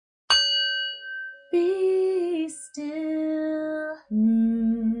Be still.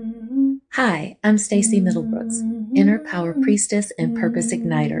 Hi, I'm Stacey Middlebrooks, Inner Power Priestess and Purpose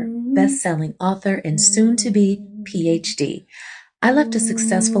Igniter, best-selling author and soon-to-be PhD. I left a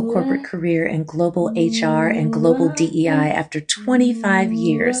successful corporate career in global HR and global DEI after 25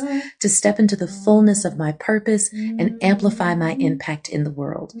 years to step into the fullness of my purpose and amplify my impact in the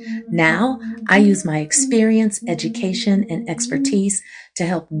world. Now, I use my experience, education, and expertise to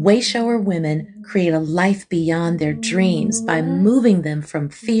help wayshower women create a life beyond their dreams by moving them from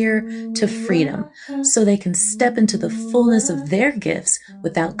fear to freedom so they can step into the fullness of their gifts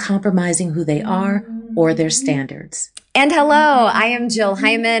without compromising who they are or their standards. And hello, I am Jill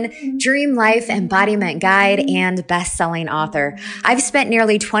Hyman, Dream Life Embodiment Guide and best-selling author. I've spent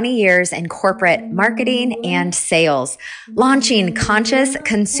nearly 20 years in corporate marketing and sales, launching conscious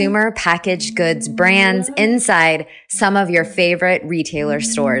consumer packaged goods brands inside some of your favorite retailer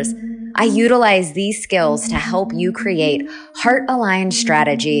stores. I utilize these skills to help you create heart-aligned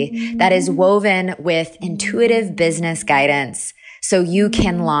strategy that is woven with intuitive business guidance so you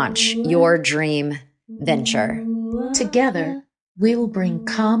can launch your dream venture. Together, we will bring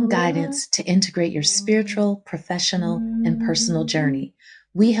calm guidance to integrate your spiritual, professional, and personal journey.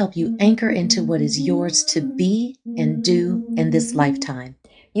 We help you anchor into what is yours to be and do in this lifetime.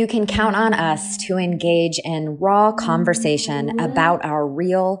 You can count on us to engage in raw conversation about our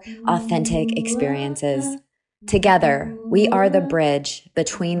real, authentic experiences. Together, we are the bridge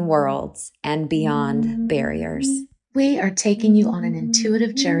between worlds and beyond barriers. We are taking you on an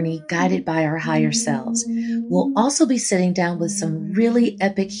intuitive journey guided by our higher selves. We'll also be sitting down with some really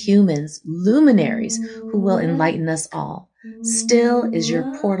epic humans, luminaries, who will enlighten us all. Still is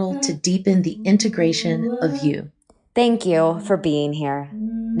your portal to deepen the integration of you. Thank you for being here.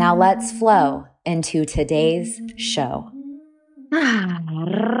 Now let's flow into today's show.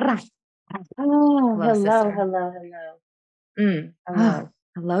 Hello, hello. Hello.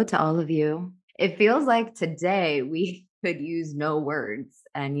 Hello to all of you. It feels like today we could use no words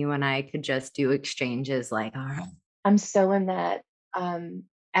and you and I could just do exchanges like, all right. I'm so in that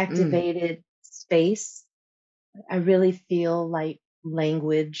activated space. I really feel like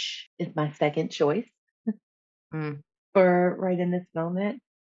language is my second choice for right in this moment.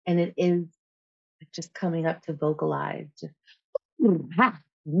 And it is just coming up to vocalize. Just, You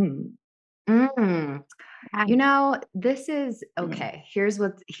know, this is okay. Here's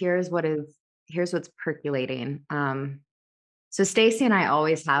what's percolating. So Stacey and I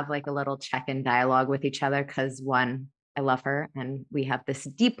always have like a little check-in dialogue with each other because one, I love her and we have this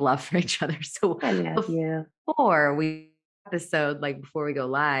deep love for each other. So I love you. before we before we go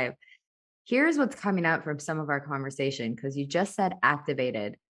live, here's what's coming up from some of our conversation because you just said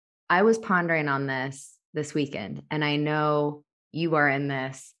activated. I was pondering on this weekend, and I know you are in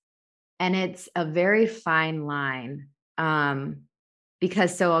this, and it's a very fine line.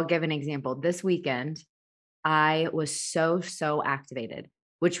 Because so I'll give an example. This weekend, I was so activated,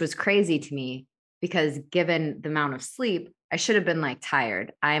 which was crazy to me because given the amount of sleep, I should have been like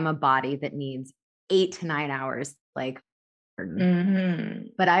tired. I am a body that needs 8 to 9 hours, but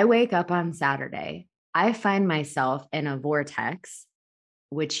I wake up on Saturday. I find myself in a vortex,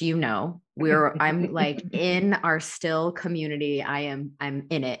 which I'm like in our still community. I'm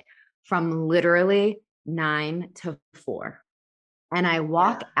in it from literally 9 to 4. And I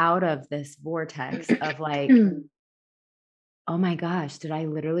walk out of this vortex of like, oh my gosh, did I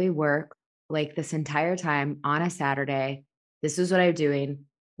literally work like this entire time on a Saturday? This is what I'm doing.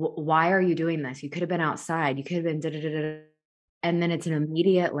 Why are you doing this? You could have been outside. You could have been da-da-da-da. And then it's an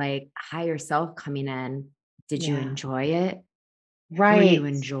immediate like higher self coming in. Did you enjoy it? Right. Were you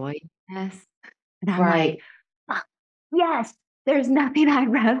enjoying this? And I'm like, yes, there's nothing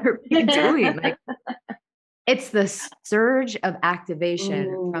I'd rather be doing. Like, it's the surge of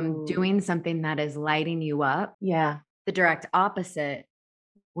activation from doing something that is lighting you up. Yeah. The direct opposite,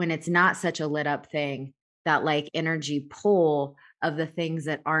 when it's not such a lit up thing, that like energy pull of the things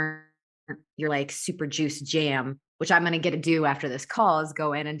that aren't your like super juice jam, which I'm going to get to do after this call, is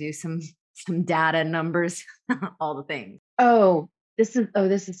go in and do some data numbers, all the things. This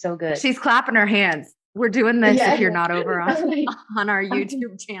is so good. She's clapping her hands. We're doing this if you're not over on our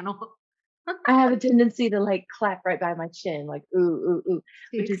YouTube channel. I have a tendency to like clap right by my chin, like ooh,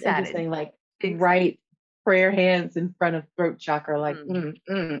 which is interesting. Like right prayer hands in front of throat chakra, like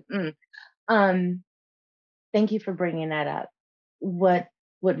Thank you for bringing that up. What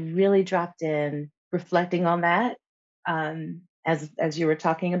really dropped in, reflecting on that, as you were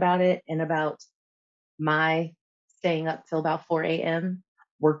talking about it, and about my staying up till about 4 a.m.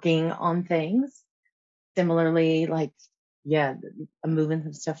 working on things. Similarly, like, I'm moving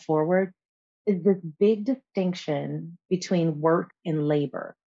some stuff forward. is this big distinction between work and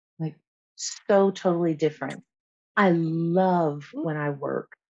labor, like so totally different. I love when I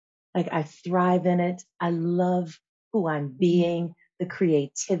work. Like I thrive in it. I love who I'm being, the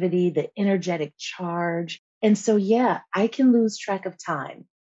creativity, the energetic charge. And so, yeah, I can lose track of time.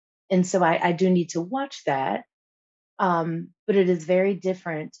 And so I do need to watch that. But it is very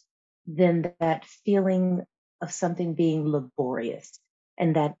different than that feeling of something being laborious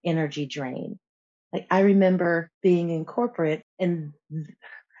and that energy drain. Like I remember being in corporate and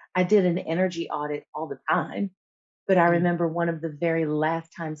I did an energy audit all the time. But I Mm. remember one of the very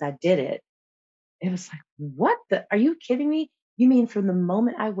last times I did it, it was like, what the, are you kidding me? You mean from the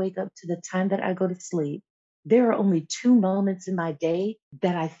moment I wake up to the time that I go to sleep, there are only 2 moments in my day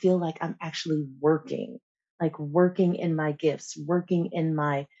that I feel like I'm actually working, like working in my gifts, working in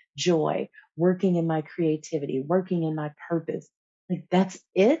my joy, working in my creativity, working in my purpose. Like that's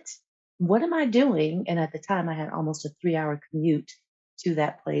it. What am I doing? And at the time I had almost a 3 hour commute to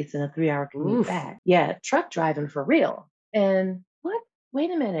that place and a 3 hour commute Oof. back. Yeah, truck driving for real. And what? Wait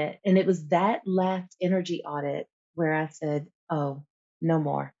a minute. And it was that last energy audit where I said, oh, no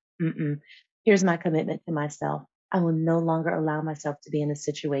more. Mm-mm. Here's my commitment to myself. I will no longer allow myself to be in a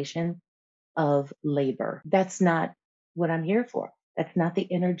situation of labor. That's not what I'm here for. That's not the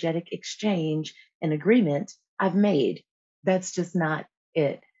energetic exchange and agreement I've made. That's just not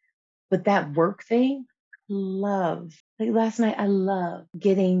it. But that work thing, love. Like last night, I love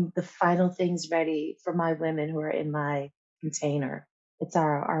getting the final things ready for my women who are in my container. It's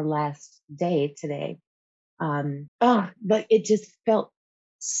our last day today. But it just felt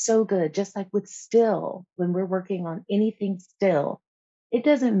so good. Just like with still, when we're working on anything still, it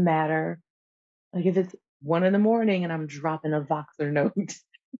doesn't matter. Like if it's 1 in the morning and I'm dropping a Voxer note,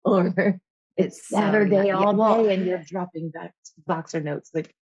 or it's It's so yeah. Saturday Yeah. all Well, day and you're dropping back Voxer notes.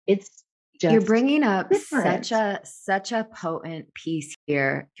 Like it's you're just bringing up different. such a potent piece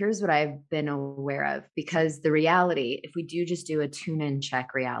here. Here's what I've been aware of, because the reality, if we do just do a tune in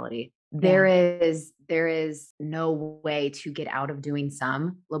check reality, Yeah, there is no way to get out of doing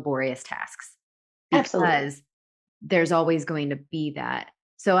some laborious tasks, absolutely. because there's always going to be that.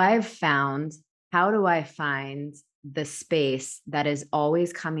 So I've found, how do I find the space that is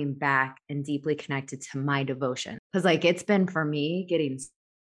always coming back and deeply connected to my devotion? Because like it's been for me getting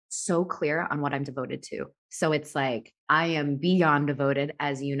so clear on what I'm devoted to. So it's like I am beyond devoted,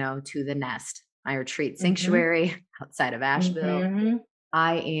 as you know, to the Nest, my retreat Hmm. sanctuary outside of Asheville. Hmm.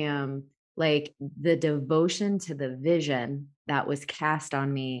 I am like the devotion to the vision that was cast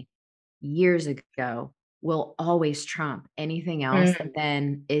on me years ago will always trump anything else that Mm.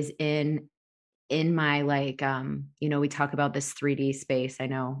 then is in my like we talk about this 3D space. I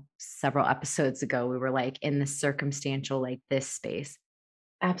know several episodes ago we were like in the circumstantial, like this space.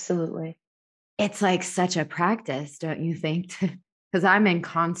 Absolutely. It's like such a practice, don't you think? Because I'm in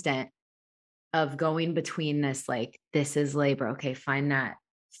constant of going between this, like, this is labor. Okay, find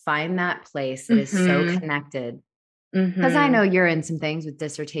that place that is so Hmm. connected. Because I Hmm. know you're in some things with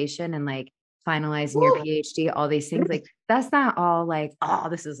dissertation and like finalizing your Woo. PhD, all these things. Like, that's not all like, oh,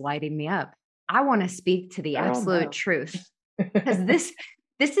 this is lighting me up. I want to speak to the Girl, absolute no. truth. Because this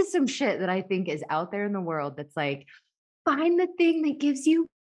is some shit that I think is out there in the world that's like, find the thing that gives you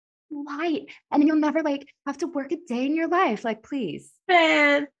light, and then you'll never like have to work a day in your life. Like, please.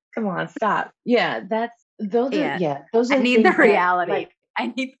 Man, come on, stop. Yeah, Yeah. those I are the need the things that reality. like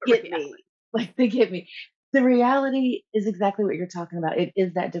I need the get reality. me. Like they get me. The reality is exactly what you're talking about. It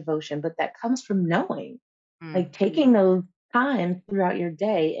is that devotion, but that comes from knowing, like Mm. taking those times throughout your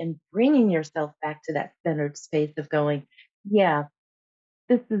day and bringing yourself back to that centered space of going, yeah,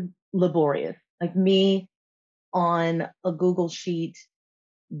 this is laborious. Like me on a Google sheet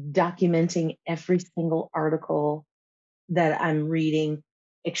documenting every single article that I'm reading,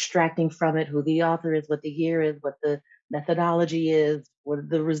 extracting from it who the author is, what the year is, what the methodology is, what are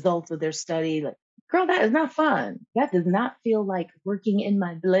the results of their study. Like, girl, that is not fun. That does not feel like working in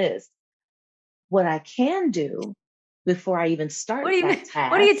my bliss. What I can do before I even What start do you that mean?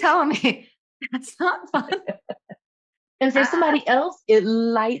 What are you task, telling me? That's not fun. and for Ah, somebody else, it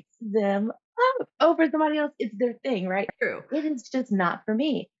lights them up. Oh, for somebody else, it's their thing, right? true. It is just not for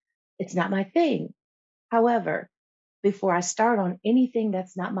me. It's not my thing. However, before I start on anything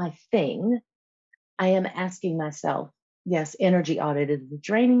that's not my thing, I am asking myself, yes, energy audit is it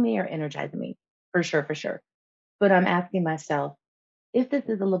draining me or energizing me? For sure, for sure. But I'm asking myself, if this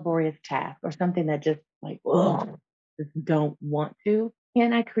is a laborious task or something that just like, oh, just don't want to,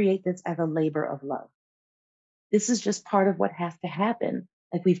 can I create this as a labor of love? This is just part of what has to happen.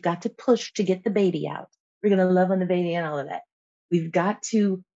 Like we've got to push to get the baby out. We're going to love on the baby and all of that. We've got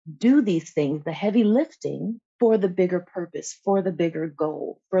to do these things, the heavy lifting for the bigger purpose, for the bigger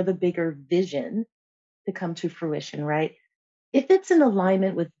goal, for the bigger vision to come to fruition, right? If it's in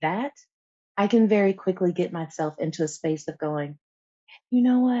alignment with that, I can very quickly get myself into a space of going, you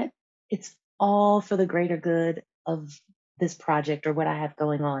know what? It's all for the greater good of this project or what I have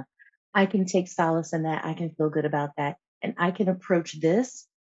going on. I can take solace in that. I can feel good about that. And I can approach this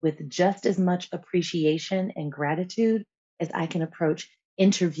with just as much appreciation and gratitude as I can approach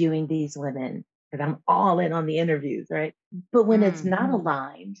interviewing these women, because I'm all in on the interviews, right? But when it's not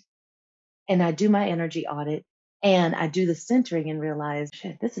aligned and I do my energy audit and I do the centering and realize,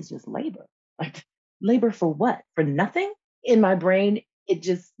 shit, this is just labor. Like, labor for what? For nothing? In my brain, it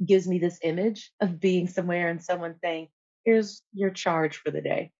just gives me this image of being somewhere and someone saying, here's your charge for the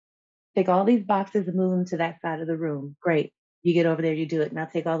day. Take all these boxes and move them to that side of the room. Great. You get over there, you do it. Now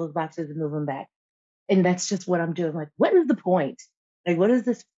take all those boxes and move them back. And that's just what I'm doing. Like, what is the point? Like, what is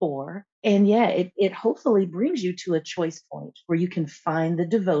this for? And yeah, it hopefully brings you to a choice point where you can find the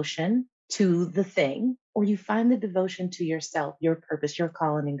devotion to the thing, or you find the devotion to yourself, your purpose, your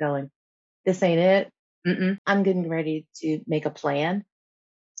calling, and going, this ain't it. I'm getting ready to make a plan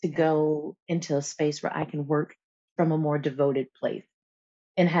to go into a space where I can work from a more devoted place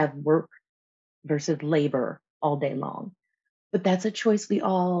and have work versus labor all day long. But that's a choice we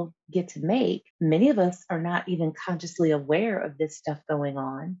all get to make. Many of us are not even consciously aware of this stuff going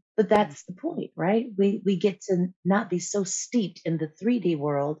on, but that's the point, right? We get to not be so steeped in the 3D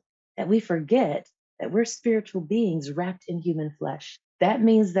world that we forget that we're spiritual beings wrapped in human flesh. That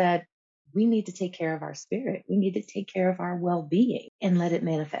means that we need to take care of our spirit. We need to take care of our well-being and let it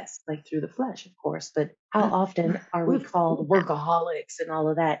manifest, like through the flesh, of course. But how often are we called workaholics and all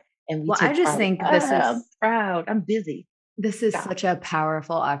of that? And we Well, I just think I'm proud, I'm busy. This is such a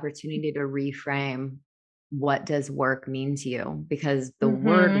powerful opportunity to reframe what does work mean to you, because the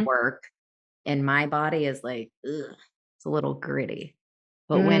word work in my body is like, ugh, it's a little gritty.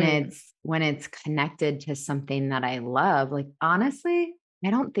 But when it's connected to something that I love, like honestly, I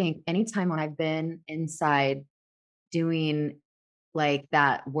don't think anytime when I've been inside doing like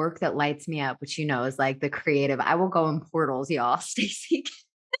that work that lights me up, which is like the creative, I will go in portals, y'all, Stacey.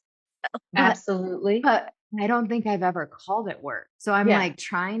 Absolutely. But I don't think I've ever called it work. So I'm like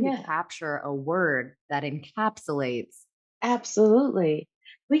trying to capture a word that encapsulates. Absolutely.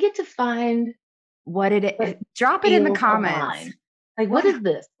 We get to find what it is. Drop it in the comments. Like, what is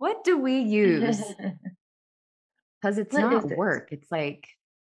this? What do we use? Because it's not work. It's like,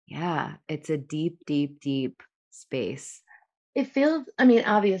 it's a deep, deep, deep space. It feels, I mean,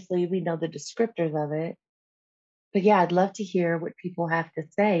 obviously we know the descriptors of it, but yeah, I'd love to hear what people have to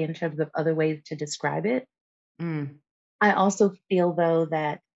say in terms of other ways to describe it. I also feel though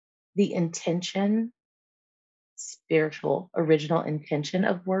that the intention, spiritual, original intention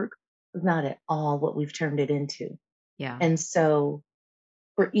of work was not at all what we've turned it into. Yeah. And so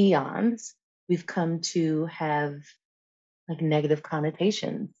for eons, we've come to have like negative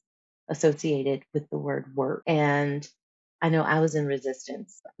connotations associated with the word work. And I know I was in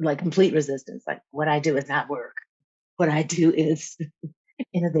resistance, like complete resistance. Like, what I do is not work. What I do is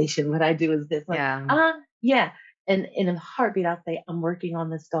innovation. What I do is this. Like, yeah. And in a heartbeat, I'll say, I'm working on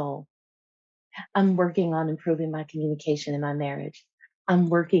this goal. I'm working on improving my communication in my marriage. I'm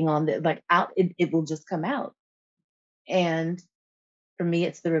working on the it will just come out. And for me,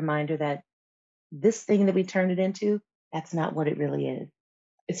 it's the reminder that this thing that we turned it into, that's not what it really is.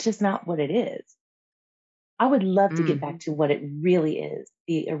 It's just not what it is. I would love to get back to what it really is,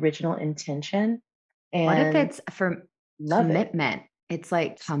 the original intention. And what if it's for commitment? It's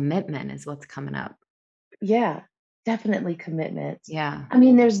like commitment is what's coming up. Yeah, definitely commitment. Yeah. I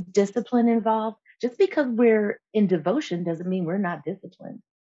mean, there's discipline involved. Just because we're in devotion doesn't mean we're not disciplined.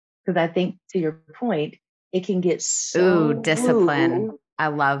 Because I think, to your point, it can get so discipline. I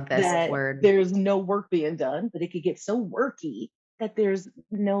love this word. There's no work being done, but it could get so worky that there's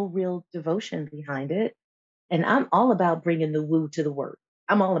no real devotion behind it. And I'm all about bringing the woo to the work.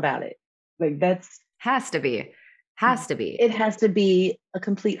 I'm all about it. Like has to be. It has to be a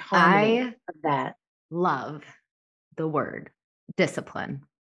complete harmony of that. Love the word discipline,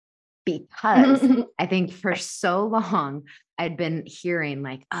 because I think for so long I'd been hearing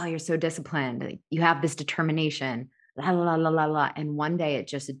like, oh, you're so disciplined. Like, you have this determination, la, la, la, la, la. And one day it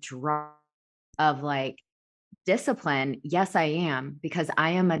just dropped of like discipline. Yes, I am, because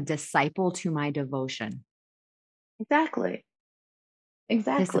I am a disciple to my devotion. Exactly.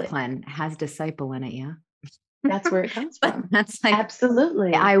 Discipline has disciple in it. Yeah. That's where it comes from. That's like,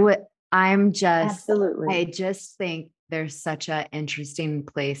 absolutely. I just think there's such an interesting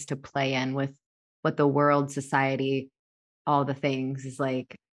place to play in with what the world, society, all the things is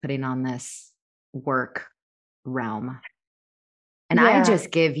like. putting on this work realm. And I Yeah.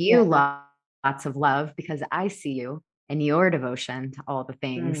 just give you Yeah. lots of love because I see you and your devotion to all the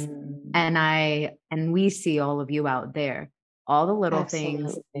things. And we see all of you out there, all the little things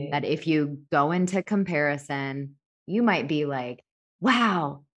Absolutely. that if you go into comparison, you might be like,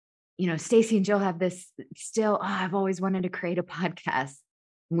 wow, Stacy and Jill have this still. Oh, I've always wanted to create a podcast.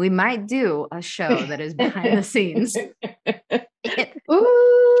 We might do a show that is behind the scenes.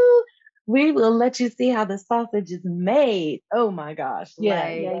 Ooh, we will let you see how the sausage is made. Oh my gosh.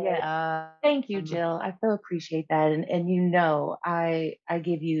 Yeah. Thank you, Jill. I so appreciate that. And I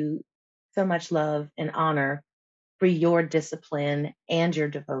give you so much love and honor for your discipline and your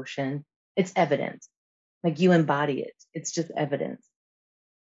devotion. It's evident. Like you embody it. It's just evidence.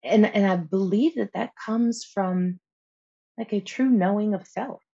 And I believe that comes from like a true knowing of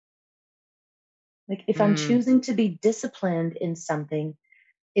self. Like if I'm choosing to be disciplined in something,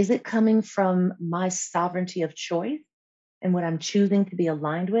 is it coming from my sovereignty of choice and what I'm choosing to be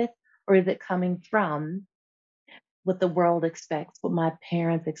aligned with? Or is it coming from what the world expects, what my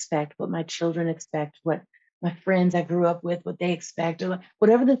parents expect, what my children expect, what my friends I grew up with, what they expect, or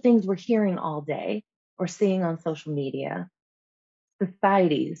whatever the things we're hearing all day or seeing on social media,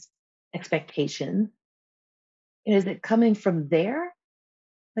 society's expectations? Is it coming from there?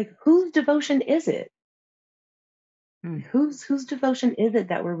 Like whose devotion is it? Whose devotion is it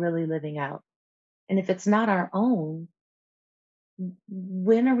that we're really living out? And if it's not our own,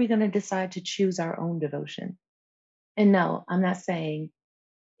 when are we going to decide to choose our own devotion? And no, I'm not saying,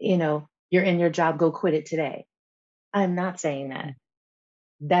 you're in your job, go quit it today. I'm not saying that.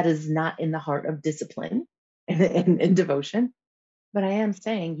 That is not in the heart of discipline and devotion. But I am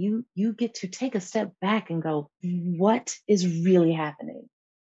saying you get to take a step back and go, what is really happening?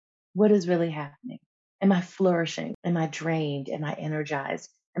 What is really happening? Am I flourishing? Am I drained? Am I energized?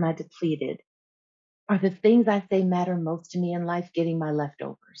 Am I depleted? Are the things I say matter most to me in life getting my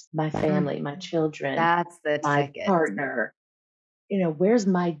leftovers, my family, my children, That's the my ticket. partner? Where's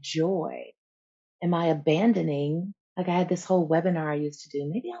my joy? Am I abandoning? Like I had this whole webinar I used to do.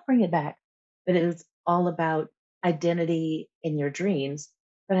 Maybe I'll bring it back. But it was all about identity in your dreams.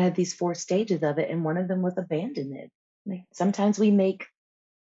 But I had these 4 stages of it, and one of them was abandonment. Like sometimes we make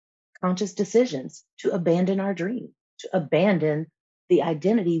conscious decisions to abandon our dream, to abandon the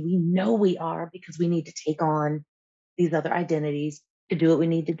identity we know we are because we need to take on these other identities to do what we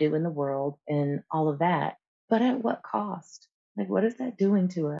need to do in the world and all of that. But at what cost? Like, what is that doing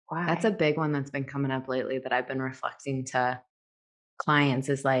to us? Why? That's a big one that's been coming up lately that I've been reflecting to clients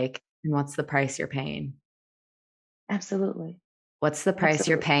is like, and what's the price you're paying? Absolutely. What's the price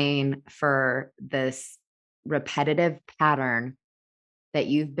you're paying for this repetitive pattern that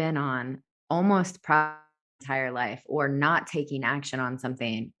you've been on almost entire life, or not taking action on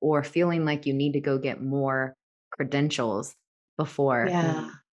something, or feeling like you need to go get more credentials before?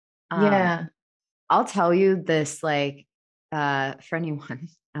 Yeah. I'll tell you this, like, for anyone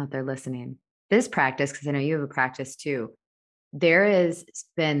out there listening, this practice, because I know you have a practice too. There has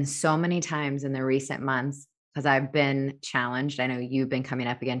been so many times in the recent months, because I've been challenged. I know you've been coming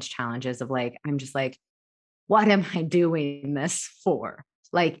up against challenges of like, I'm just like, what am I doing this for?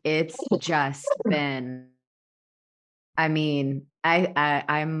 Like, it's just been, I mean,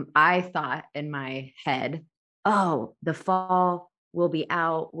 I thought in my head, oh, the fall will be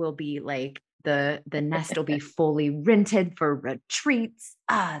out, will be like the nest will be fully rented for retreats.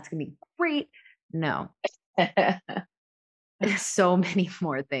 It's gonna be great. No. So many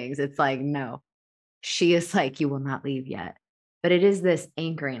more things. It's like, no, she is like, you will not leave yet. But it is this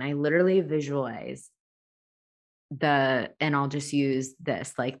anchoring. I literally visualize and I'll just use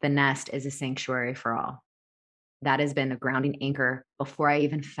this, like the nest is a sanctuary for all. That has been a grounding anchor before I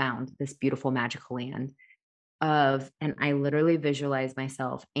even found this beautiful magical land and I literally visualize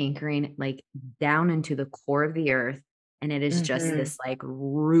myself anchoring like down into the core of the earth. And it is just this like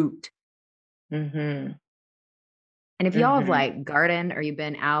root. And if y'all have like gardened or you've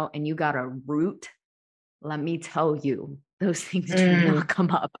been out and you got a root, let me tell you, those things do not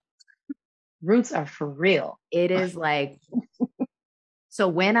come up. Roots are for real. It is like, so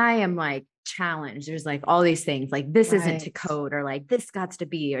when I am like challenged, there's like all these things like this isn't to code, or like this got to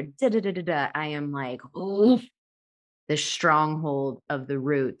be, or I am like, oh, the stronghold of the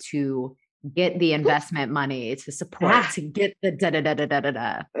root to get the investment money, to support, to get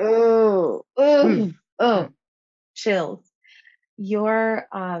the Oh, chills. Your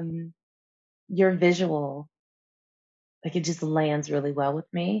visual, like it just lands really well with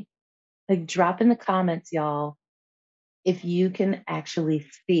me. Like drop in the comments, y'all, if you can actually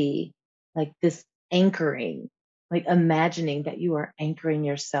see like this anchoring like imagining that you are anchoring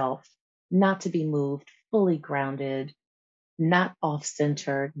yourself, not to be moved, fully grounded, not off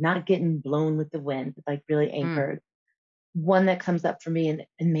center, not getting blown with the wind, but like really Mm. anchored. One that comes up for me, and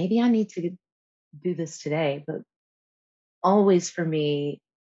maybe I need to do this today, but always for me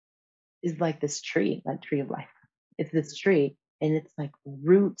is like this tree, like tree of life. It's this tree, and it's like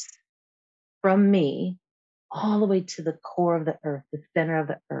roots from me all the way to the core of the earth, the center of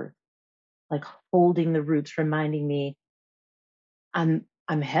the earth, like holding the roots, reminding me I'm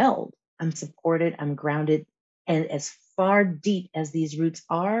held, I'm supported, I'm grounded. And as far deep as these roots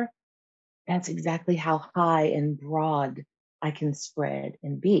are, that's exactly how high and broad I can spread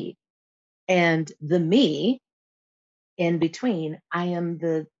and be. And the me in between, I am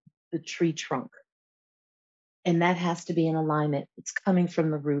the tree trunk. And that has to be in alignment. It's coming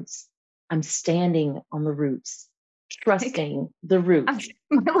from the roots. I'm standing on the roots, Like, trusting the roots.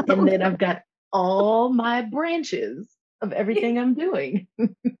 my And little then I've got all my branches of everything I'm doing.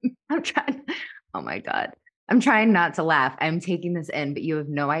 I'm trying. Oh my God. I'm trying not to laugh. I'm taking this in, but you have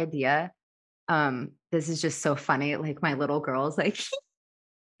no idea. This is just so funny. Like my little girl's like,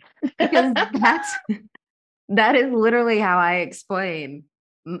 because that is literally how I explain.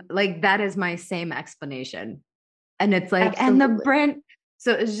 Like that is my same explanation. And it's like, and the Absolutely. brand.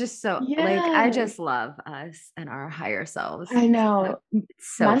 So it's just so like I Yes, just love us and our higher selves. I know.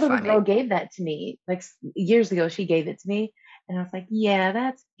 It's so My little girl funny. gave that to me like years ago. She gave it to me, and I was like, "Yeah,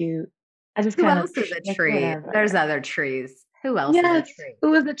 that's cute." I just Who kind of else is a like tree? There's whatever. other trees. Who else is a Yes, tree?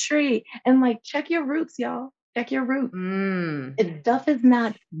 who is a tree? And like, check your roots, y'all. Check your roots. Mm. If stuff is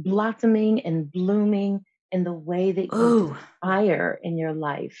not blossoming and blooming in the way that you Ooh. desire in your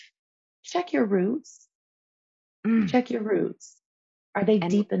life, check your roots. Mm. Check your roots. Are they And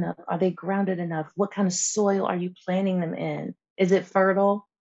deep enough? Are they grounded enough? What kind of soil are you planting them in? Is it fertile?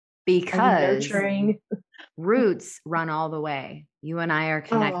 Are you because nurturing? roots run all the way. You and I are Oh,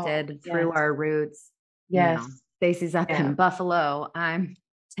 connected through yes, our roots. You yes, know, Stacy's up yeah, in Buffalo. I'm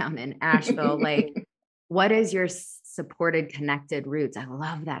down in Asheville. Like, what is your supported, connected roots? I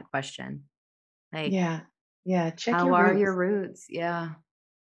love that question. Like, yeah, yeah. Check how your are your roots. roots? Yeah.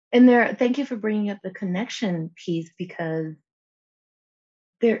 And there, thank you for bringing up the connection piece because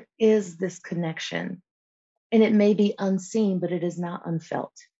there is this connection and it may be unseen, but it is not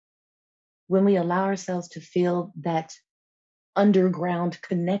unfelt. When we allow ourselves to feel that underground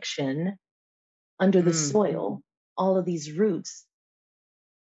connection under the Mm. soil, all of these roots,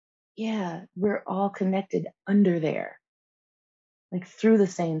 yeah, we're all connected under there, like through the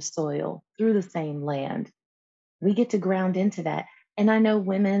same soil, through the same land. We get to ground into that. And I know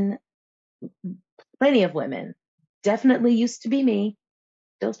women, plenty of women, definitely used to be me,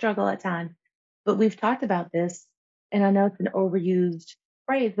 still struggle at times, but we've talked about this. And I know it's an overused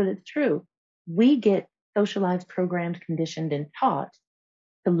phrase, but it's true. We get socialized, programmed, conditioned, and taught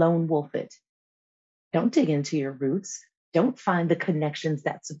to lone wolf it. Don't dig into your roots. Don't find the connections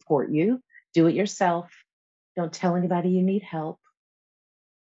that support you. Do it yourself. Don't tell anybody you need help.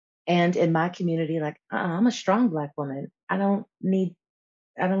 And in my community, like I'm a strong Black woman. I don't need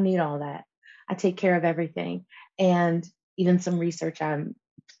all that. I take care of everything. And even some research anyway,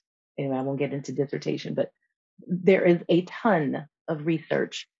 I won't get into dissertation, but there is a ton of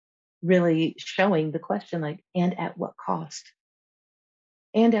research really showing the question like, and at what cost?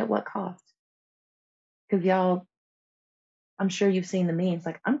 And at what cost? Because y'all, I'm sure you've seen the memes.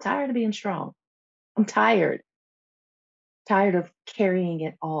 Like, I'm tired of being strong. I'm tired of carrying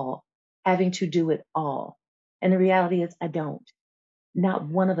it all, having to do it all. And the reality is, I don't. Not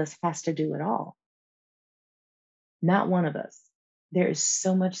one of us has to do it all. Not one of us. There is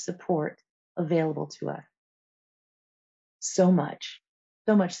so much support available to us. So much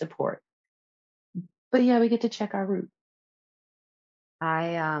support. But yeah, we get to check our roots.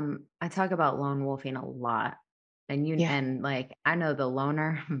 I talk about lone wolfing a lot. And Yeah. and like I know the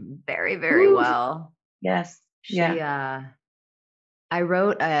loner very, very Woo. well. Yes. She Yeah. I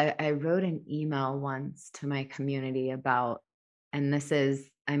wrote an email once to my community about, and this is,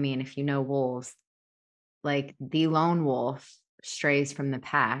 I mean, if you know wolves, like the lone wolf strays from the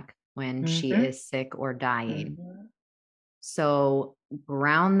pack when she Mm-hmm. is sick or dying. Mm-hmm. So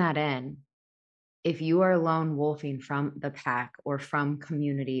ground that in. If you are lone wolfing from the pack or from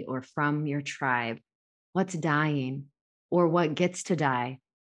community or from your tribe, what's dying or what gets to die?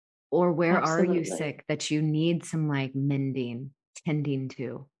 Or where are you Absolutely. sick that you need some like mending, tending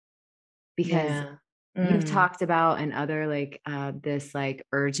to? Because Yeah. you've Mm. talked about and other like this like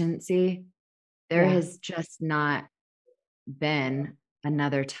urgency. There Yeah. has just not been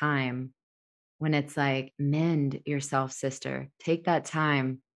another time when it's like mend yourself, sister. Take that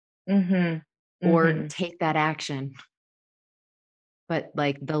time. Mm-hmm. or take that action. But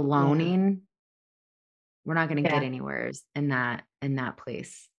like the loaning, we're not going to get anywhere in that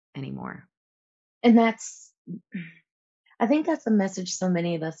place anymore. And I think that's a message so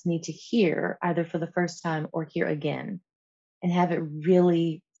many of us need to hear, either for the first time or hear again, and have it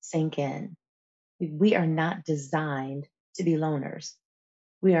really sink in. We are not designed to be loners.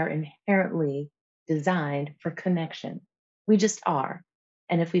 We are inherently designed for connection. We just are.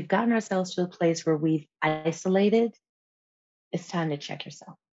 And if we've gotten ourselves to a place where we've isolated, it's time to check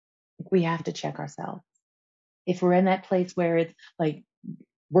yourself. We have to check ourselves. If we're in that place where it's like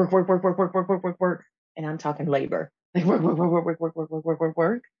work, and I'm talking labor, like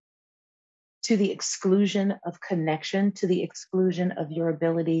work, to the exclusion of connection, to the exclusion of your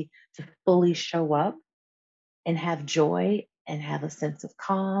ability to fully show up and have joy and have a sense of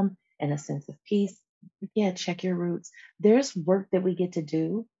calm and a sense of peace. Yeah, check your roots. There's work that we get to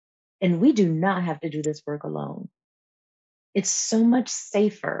do, and we do not have to do this work alone. It's so much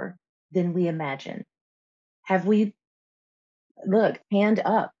safer than we imagine. Hand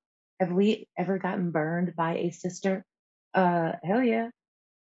up. Have we ever gotten burned by a sister? Hell yeah.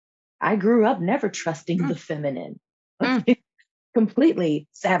 I grew up never trusting the feminine. Completely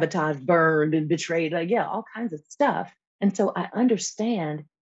sabotaged, burned, and betrayed. Like, yeah, all kinds of stuff. And so I understand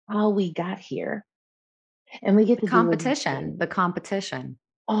how we got here. And we get the competition,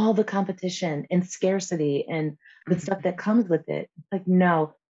 all the competition and scarcity and the stuff that comes with it. Like,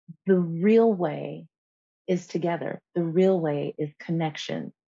 no, the real way is together. The real way is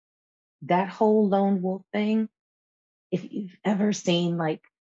connection. That whole lone wolf thing, if you've ever seen, like,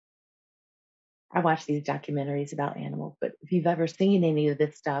 I watch these documentaries about animals, but if you've ever seen any of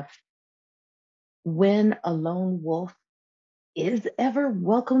this stuff, when a lone wolf is ever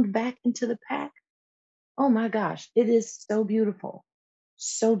welcomed back into the pack, oh my gosh, it is so beautiful.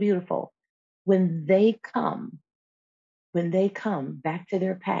 So beautiful. When they come back to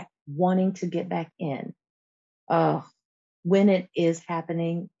their pack, wanting to get back in, when it is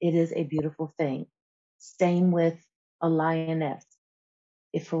happening, it is a beautiful thing. Same with a lioness.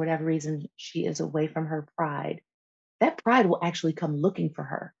 If for whatever reason she is away from her pride, that pride will actually come looking for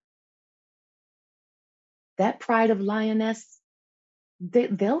her. That pride of lioness,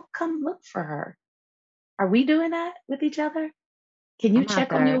 they'll come look for her. Are we doing that with each other? Can you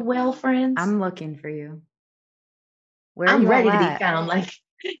check on your well friends? I'm looking for you. I'm ready to be found. Like,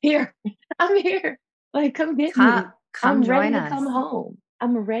 here, I'm here. Like, come get me. I'm ready to come home.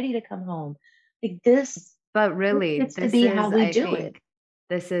 I'm ready to come home. Like this. But really, this to be how we do it.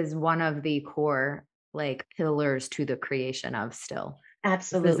 This is one of the core like pillars to the creation of Still.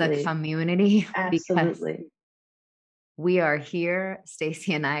 Absolutely. This is a community. Absolutely. We are here.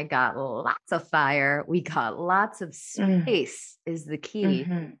 Stacey and I got lots of fire. We got lots of space is the key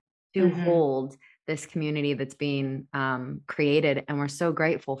to hold this community that's being created. And we're so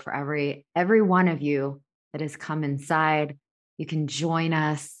grateful for every one of you that has come inside. You can join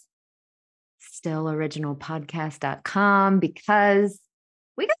us, stilloriginalpodcast.com, because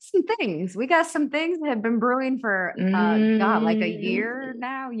we got some things. We got some things that have been brewing for like a year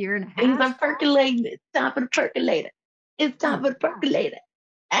now, year and a half. Things are percolating. It's time for the percolator. It's time for the percolator.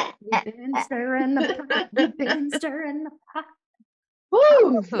 You've been stirring the pot. You've been stirring the pot.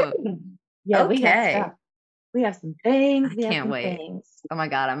 Woo! Yeah, okay. We have some things. I can't wait. Things. Oh my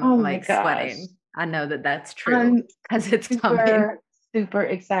God, I'm like sweating. I know that that's true because it's coming. Super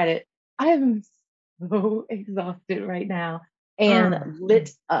excited. I'm so exhausted right now and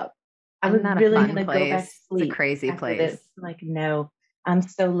lit up. I'm not really going to go back to sleep. It's a crazy place. This. Like, no, I'm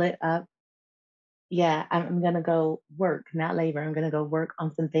so lit up. Yeah, I'm going to go work, not labor. I'm going to go work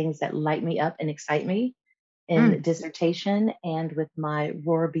on some things that light me up and excite me in dissertation and with my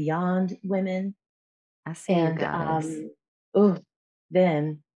Roar Beyond women. I see you guys.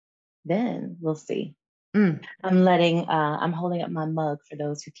 Then we'll see. I'm holding up my mug for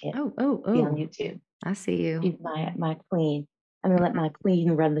those who can't be on YouTube. I see you. She's my queen. I'm gonna let my queen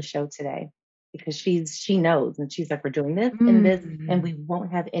run the show today because she knows and she's like, we're doing this and this and we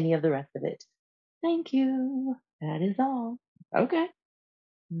won't have any of the rest of it. Thank you. That is all. Okay.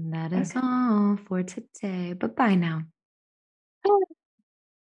 That is all for today. Bye now.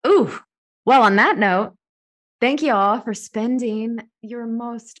 Ooh. Well, on that note, thank you all for spending your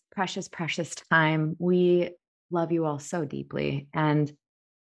most precious time. We love you all so deeply. And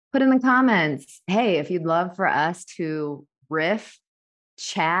put in the comments, hey, if you'd love for us to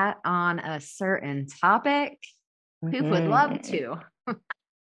chat on a certain topic, we would love to.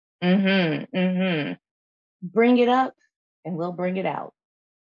 Bring it up and we'll bring it out.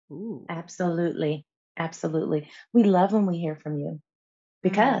 Ooh. Absolutely. We love when we hear from you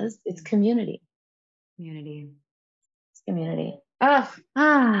because it's community. Community. It's community. Oh,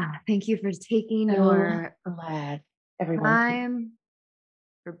 Thank you for taking so your glad everyone. time,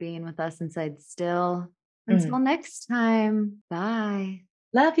 for being with us inside Still. Until next time, bye.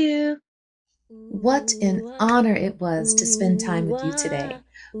 Love you. What an honor it was to spend time with you today.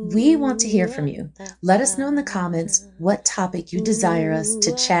 We want to hear from you. Let us know in the comments what topic you desire us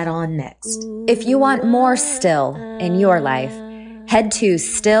to chat on next. If you want more Still in your life, head to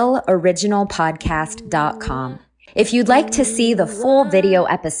stilloriginalpodcast.com. If you'd like to see the full video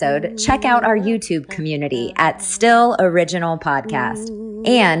episode, check out our YouTube community at Still Original Podcast.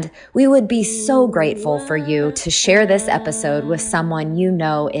 And we would be so grateful for you to share this episode with someone you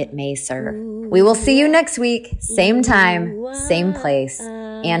know it may serve. We will see you next week, same time, same place,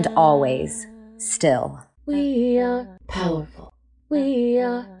 and always still. We are powerful. We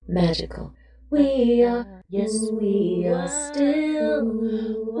are magical. We are, yes, we are still.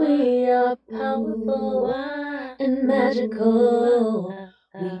 We are powerful and magical.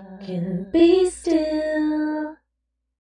 We can be still.